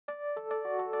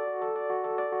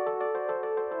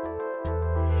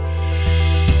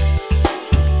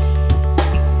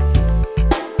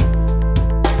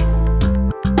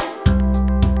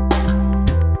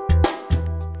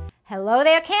Hello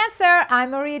there, Cancer.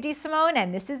 I'm Maria DeSimone,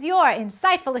 and this is your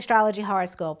Insightful Astrology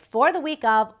Horoscope for the week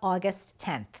of August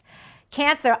 10th.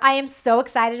 Cancer, I am so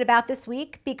excited about this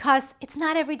week because it's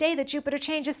not every day that Jupiter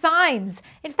changes signs.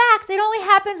 In fact, it only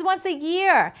happens once a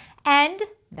year, and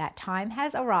that time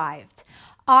has arrived.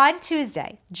 On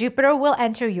Tuesday, Jupiter will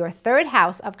enter your third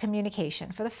house of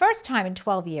communication for the first time in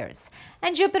 12 years,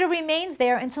 and Jupiter remains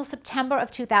there until September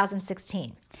of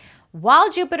 2016.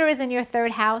 While Jupiter is in your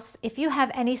third house, if you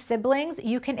have any siblings,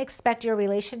 you can expect your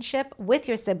relationship with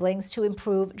your siblings to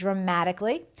improve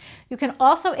dramatically. You can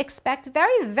also expect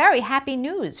very, very happy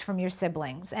news from your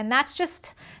siblings, and that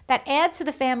adds to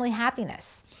the family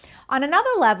happiness. On another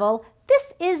level,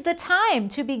 this is the time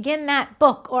to begin that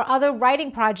book or other writing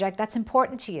project that's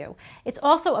important to you. It's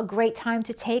also a great time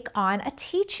to take on a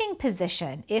teaching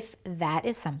position if that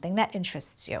is something that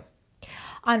interests you.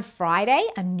 On Friday,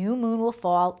 a new moon will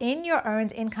fall in your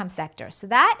earned income sector, so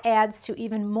that adds to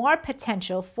even more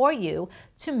potential for you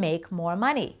to make more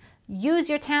money. Use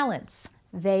your talents.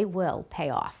 They will pay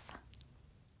off.